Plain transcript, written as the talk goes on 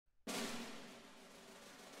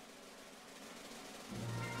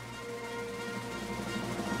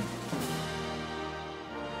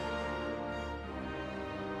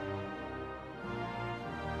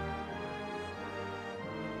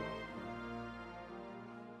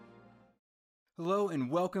Hello and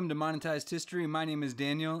welcome to Monetized History. My name is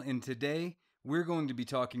Daniel, and today we're going to be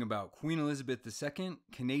talking about Queen Elizabeth II,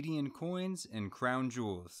 Canadian coins, and crown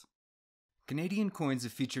jewels. Canadian coins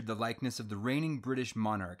have featured the likeness of the reigning British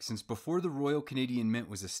monarch since before the Royal Canadian Mint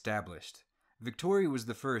was established. Victoria was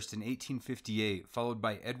the first in 1858, followed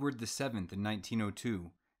by Edward VII in 1902,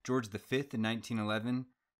 George V in 1911,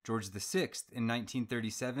 George VI in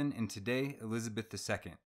 1937, and today Elizabeth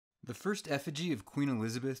II. The first effigy of Queen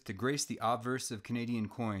Elizabeth to grace the obverse of Canadian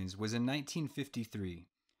coins was in 1953.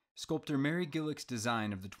 Sculptor Mary Gillick's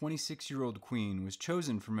design of the 26-year-old Queen was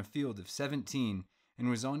chosen from a field of 17 and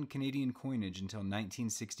was on Canadian coinage until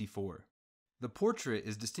 1964. The portrait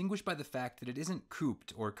is distinguished by the fact that it isn't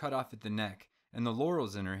couped or cut off at the neck, and the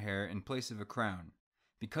laurels in her hair in place of a crown.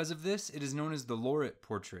 Because of this, it is known as the Lauret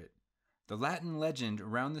portrait. The Latin legend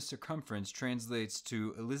around the circumference translates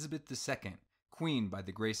to Elizabeth II, Queen by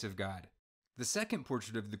the grace of God. The second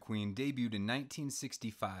portrait of the Queen debuted in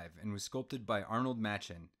 1965 and was sculpted by Arnold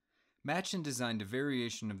Machin. Machin designed a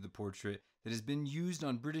variation of the portrait that has been used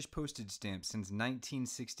on British postage stamps since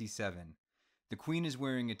 1967. The Queen is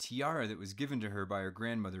wearing a tiara that was given to her by her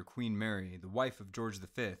grandmother, Queen Mary, the wife of George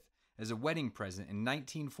V, as a wedding present in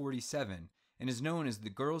 1947 and is known as the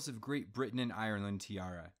Girls of Great Britain and Ireland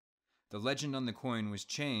tiara. The legend on the coin was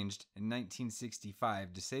changed in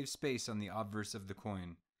 1965 to save space on the obverse of the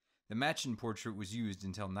coin. The Machin portrait was used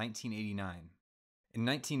until 1989. In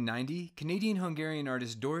 1990, Canadian-Hungarian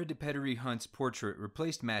artist Dora de Pedery Hunt's portrait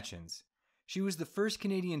replaced Machin's. She was the first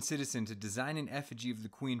Canadian citizen to design an effigy of the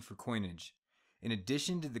Queen for coinage. In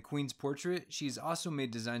addition to the Queen's portrait, she has also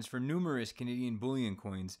made designs for numerous Canadian bullion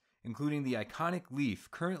coins, including the iconic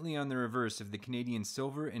leaf currently on the reverse of the Canadian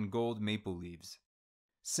silver and gold maple leaves.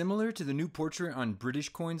 Similar to the new portrait on British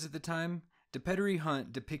coins at the time, de Pedery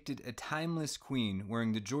Hunt depicted a timeless queen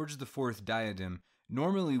wearing the George IV diadem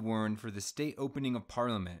normally worn for the state opening of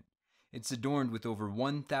Parliament. It's adorned with over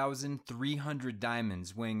 1,300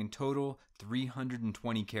 diamonds weighing in total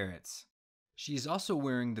 320 carats. She is also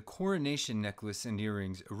wearing the coronation necklace and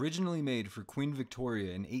earrings originally made for Queen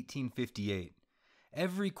Victoria in 1858.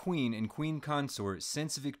 Every queen and queen consort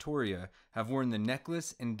since Victoria have worn the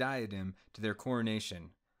necklace and diadem to their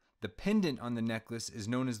coronation. The pendant on the necklace is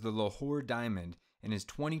known as the Lahore diamond and is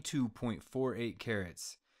 22.48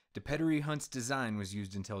 carats. De Pedery Hunt's design was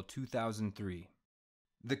used until 2003.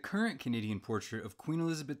 The current Canadian portrait of Queen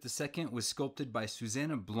Elizabeth II was sculpted by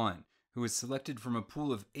Susanna Blunt, who was selected from a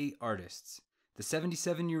pool of 8 artists. The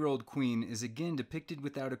 77-year-old queen is again depicted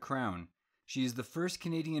without a crown. She is the first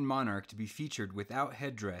Canadian monarch to be featured without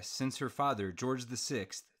headdress since her father, George VI,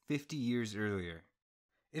 50 years earlier.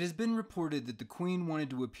 It has been reported that the Queen wanted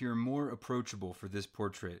to appear more approachable for this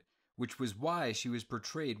portrait, which was why she was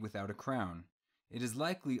portrayed without a crown. It is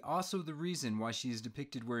likely also the reason why she is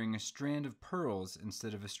depicted wearing a strand of pearls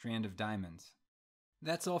instead of a strand of diamonds.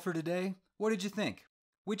 That's all for today. What did you think?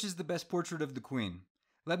 Which is the best portrait of the Queen?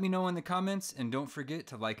 Let me know in the comments, and don't forget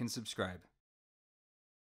to like and subscribe.